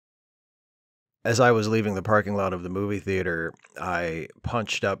As I was leaving the parking lot of the movie theater, I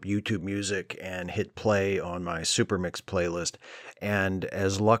punched up YouTube Music and hit play on my Supermix playlist. And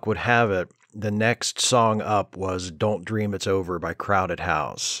as luck would have it, the next song up was Don't Dream It's Over by Crowded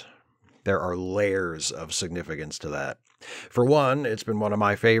House. There are layers of significance to that. For one, it's been one of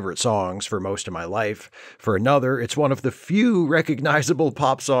my favorite songs for most of my life. For another, it's one of the few recognizable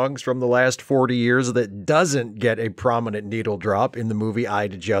pop songs from the last 40 years that doesn't get a prominent needle drop in the movie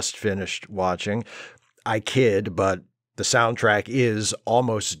I'd just finished watching. I kid, but the soundtrack is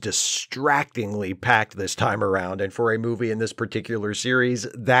almost distractingly packed this time around, and for a movie in this particular series,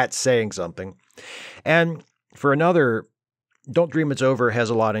 that's saying something. And for another, Don't Dream It's Over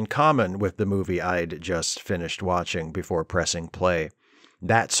has a lot in common with the movie I'd just finished watching before pressing play.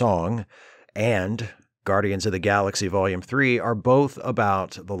 That song and Guardians of the Galaxy Volume 3 are both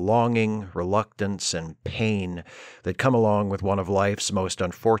about the longing, reluctance, and pain that come along with one of life's most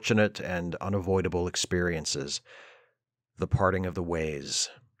unfortunate and unavoidable experiences, the parting of the ways.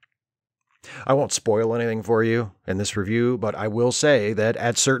 I won't spoil anything for you in this review, but I will say that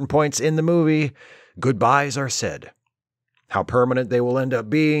at certain points in the movie, goodbyes are said. How permanent they will end up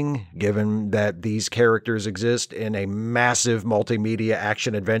being, given that these characters exist in a massive multimedia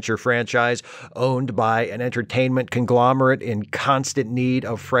action-adventure franchise owned by an entertainment conglomerate in constant need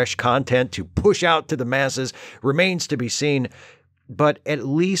of fresh content to push out to the masses, remains to be seen, but at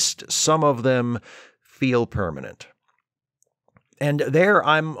least some of them feel permanent. And there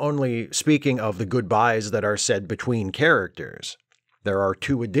I'm only speaking of the goodbyes that are said between characters. There are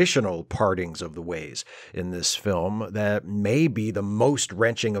two additional partings of the ways in this film that may be the most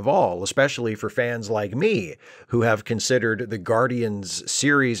wrenching of all, especially for fans like me, who have considered the Guardians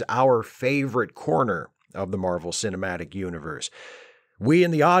series our favorite corner of the Marvel Cinematic Universe. We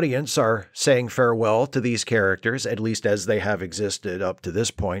in the audience are saying farewell to these characters, at least as they have existed up to this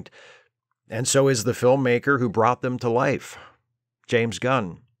point, and so is the filmmaker who brought them to life, James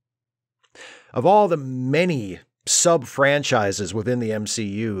Gunn. Of all the many sub-franchises within the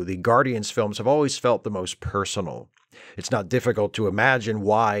MCU, the Guardians films have always felt the most personal. It's not difficult to imagine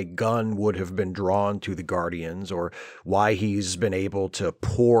why Gunn would have been drawn to the Guardians or why he's been able to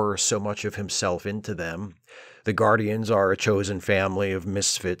pour so much of himself into them. The Guardians are a chosen family of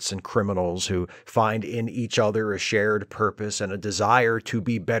misfits and criminals who find in each other a shared purpose and a desire to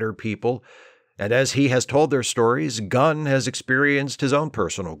be better people. And as he has told their stories, Gunn has experienced his own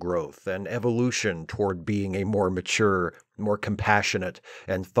personal growth and evolution toward being a more mature, more compassionate,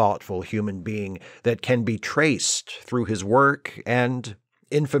 and thoughtful human being that can be traced through his work and,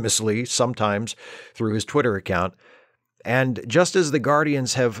 infamously, sometimes through his Twitter account. And just as the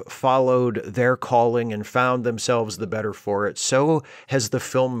Guardians have followed their calling and found themselves the better for it, so has the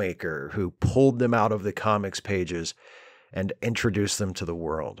filmmaker who pulled them out of the comics pages and introduced them to the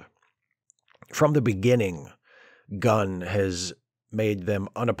world. From the beginning, Gunn has made them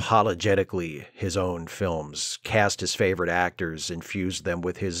unapologetically his own films, cast his favorite actors, infused them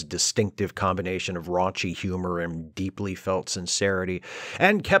with his distinctive combination of raunchy humor and deeply felt sincerity,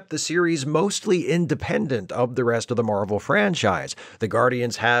 and kept the series mostly independent of the rest of the Marvel franchise. The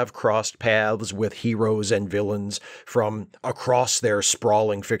Guardians have crossed paths with heroes and villains from across their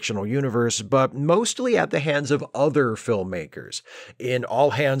sprawling fictional universe, but mostly at the hands of other filmmakers, in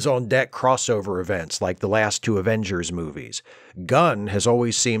all-hands-on-deck crossover events like the last two Avengers movies. Gunn has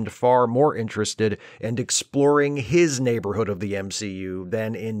always seemed far more interested in exploring his neighborhood of the MCU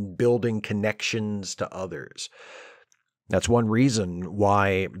than in building connections to others. That's one reason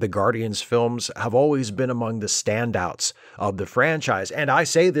why the Guardians films have always been among the standouts of the franchise. And I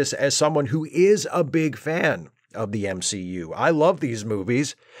say this as someone who is a big fan of the MCU. I love these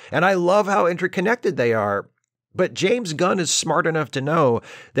movies, and I love how interconnected they are. But James Gunn is smart enough to know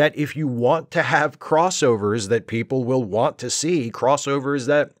that if you want to have crossovers that people will want to see, crossovers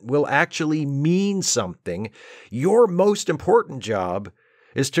that will actually mean something, your most important job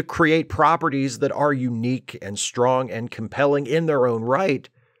is to create properties that are unique and strong and compelling in their own right,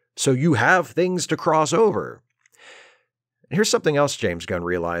 so you have things to cross over. Here's something else James Gunn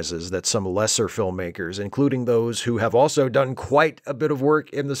realizes that some lesser filmmakers, including those who have also done quite a bit of work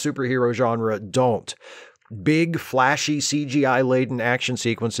in the superhero genre, don't. Big, flashy, CGI-laden action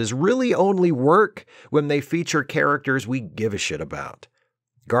sequences really only work when they feature characters we give a shit about.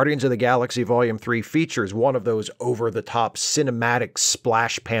 Guardians of the Galaxy Volume 3 features one of those over-the-top cinematic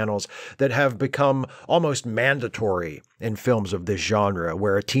splash panels that have become almost mandatory in films of this genre,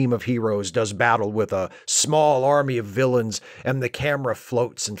 where a team of heroes does battle with a small army of villains, and the camera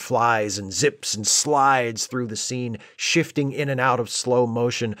floats and flies and zips and slides through the scene, shifting in and out of slow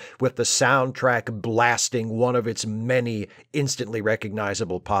motion, with the soundtrack blasting one of its many instantly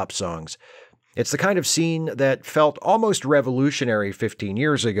recognizable pop songs. It's the kind of scene that felt almost revolutionary 15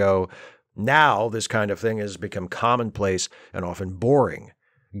 years ago. Now, this kind of thing has become commonplace and often boring.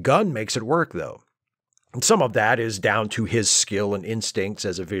 Gunn makes it work, though. And some of that is down to his skill and instincts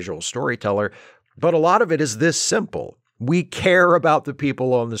as a visual storyteller, but a lot of it is this simple. We care about the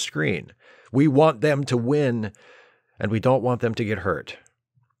people on the screen. We want them to win, and we don't want them to get hurt.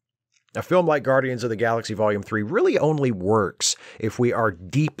 A film like Guardians of the Galaxy Volume 3 really only works if we are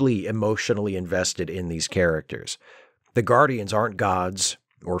deeply emotionally invested in these characters. The Guardians aren't gods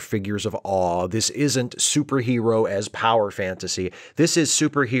or figures of awe. This isn't superhero as power fantasy. This is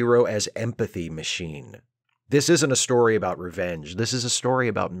superhero as empathy machine. This isn't a story about revenge. This is a story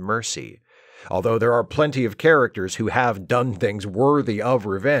about mercy. Although there are plenty of characters who have done things worthy of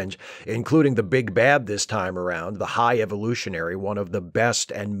revenge, including the big bad this time around, the High Evolutionary, one of the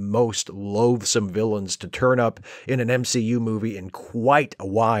best and most loathsome villains to turn up in an MCU movie in quite a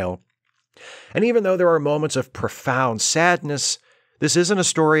while. And even though there are moments of profound sadness, this isn't a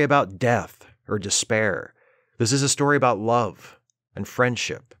story about death or despair. This is a story about love and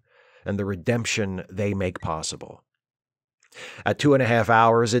friendship and the redemption they make possible. At 2.5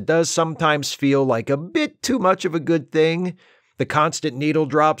 hours, it does sometimes feel like a bit too much of a good thing. The constant needle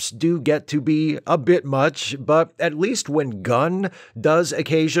drops do get to be a bit much, but at least when Gunn does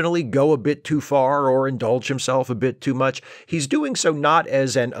occasionally go a bit too far or indulge himself a bit too much, he's doing so not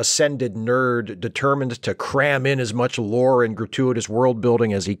as an ascended nerd determined to cram in as much lore and gratuitous world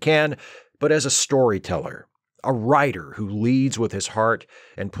building as he can, but as a storyteller, a writer who leads with his heart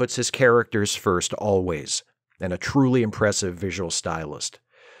and puts his characters first always, and a truly impressive visual stylist.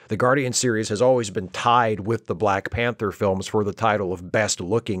 The Guardian series has always been tied with the Black Panther films for the title of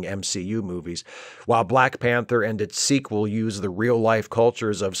best-looking MCU movies. While Black Panther and its sequel use the real-life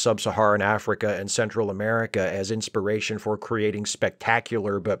cultures of sub-Saharan Africa and Central America as inspiration for creating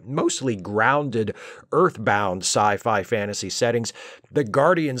spectacular but mostly grounded, earthbound sci-fi fantasy settings, the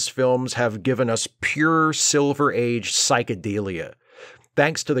Guardians films have given us pure Silver Age psychedelia.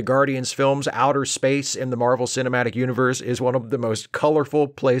 Thanks to the Guardians films, outer space in the Marvel Cinematic Universe is one of the most colorful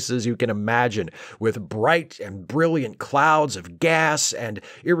places you can imagine, with bright and brilliant clouds of gas and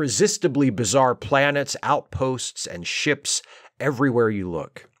irresistibly bizarre planets, outposts, and ships everywhere you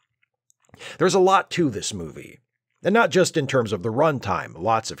look. There's a lot to this movie. And not just in terms of the runtime,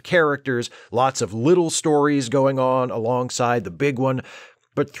 lots of characters, lots of little stories going on alongside the big one,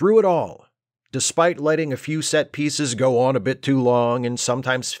 but through it all, despite letting a few set pieces go on a bit too long and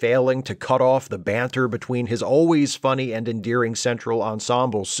sometimes failing to cut off the banter between his always funny and endearing central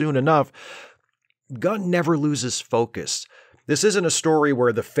ensemble soon enough, Gunn never loses focus. This isn't a story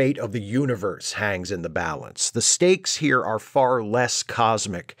where the fate of the universe hangs in the balance. The stakes here are far less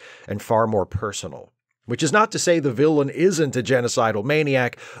cosmic and far more personal. Which is not to say the villain isn't a genocidal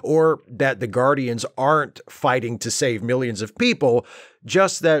maniac or that the Guardians aren't fighting to save millions of people,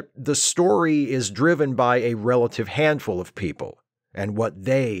 just that the story is driven by a relative handful of people and what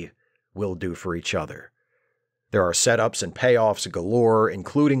they will do for each other. There are setups and payoffs galore,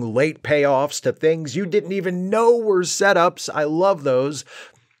 including late payoffs to things you didn't even know were setups. I love those.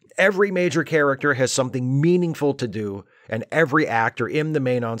 Every major character has something meaningful to do, and every actor in the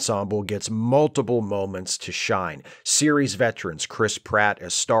main ensemble gets multiple moments to shine. Series veterans Chris Pratt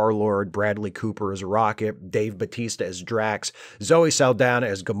as Star-Lord, Bradley Cooper as Rocket, Dave Bautista as Drax, Zoe Saldana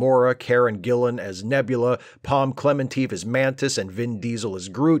as Gamora, Karen Gillan as Nebula, Palm Clementif as Mantis, and Vin Diesel as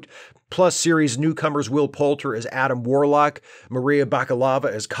Groot, plus series newcomers Will Poulter as Adam Warlock, Maria Bakalova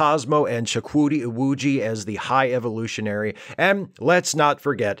as Cosmo, and Chukwudi Iwuji as the High Evolutionary, and let's not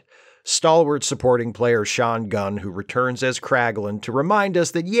forget stalwart supporting player Sean Gunn, who returns as Kraglin to remind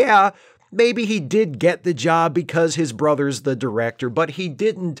us that, yeah, maybe he did get the job because his brother's the director, but he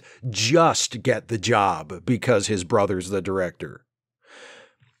didn't just get the job because his brother's the director.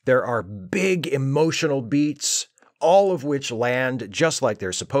 There are big emotional beats, all of which land just like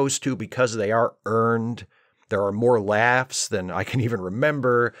they're supposed to because they are earned. There are more laughs than I can even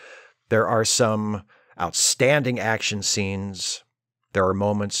remember. There are some outstanding action scenes. There are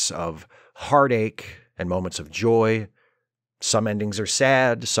moments of heartache and moments of joy. Some endings are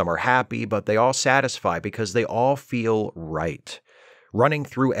sad, some are happy, but they all satisfy because they all feel right. Running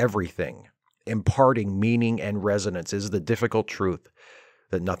through everything, imparting meaning and resonance is the difficult truth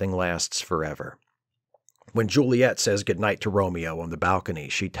that nothing lasts forever. When Juliet says goodnight to Romeo on the balcony,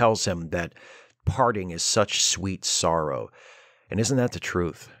 she tells him that parting is such sweet sorrow. And isn't that the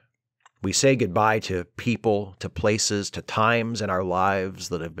truth? We say goodbye to people, to places, to times in our lives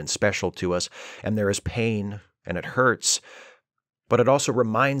that have been special to us, and there is pain, and it hurts, but it also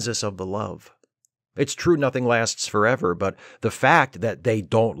reminds us of the love. It's true nothing lasts forever, but the fact that they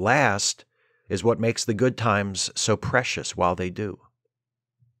don't last is what makes the good times so precious while they do.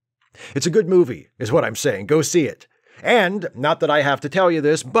 It's a good movie, is what I'm saying. Go see it. And, not that I have to tell you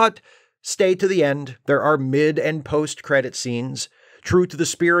this, but stay to the end. There are mid and post-credit scenes. True to the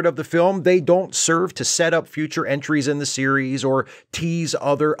spirit of the film, they don't serve to set up future entries in the series or tease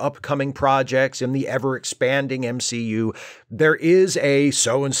other upcoming projects in the ever-expanding MCU. There is a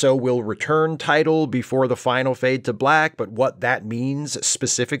so-and-so will return title before the final fade to black, but what that means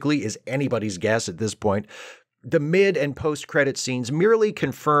specifically is anybody's guess at this point. The mid and post-credit scenes merely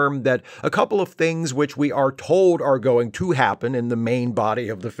confirm that a couple of things which we are told are going to happen in the main body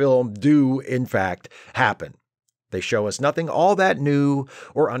of the film do, in fact, happen. They show us nothing all that new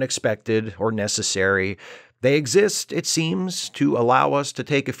or unexpected or necessary. They exist, it seems, to allow us to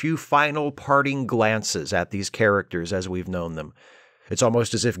take a few final parting glances at these characters as we've known them. It's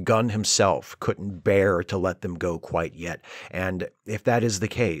almost as if Gunn himself couldn't bear to let them go quite yet. And if that is the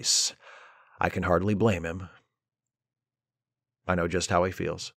case, I can hardly blame him. I know just how he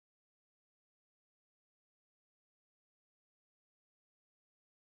feels.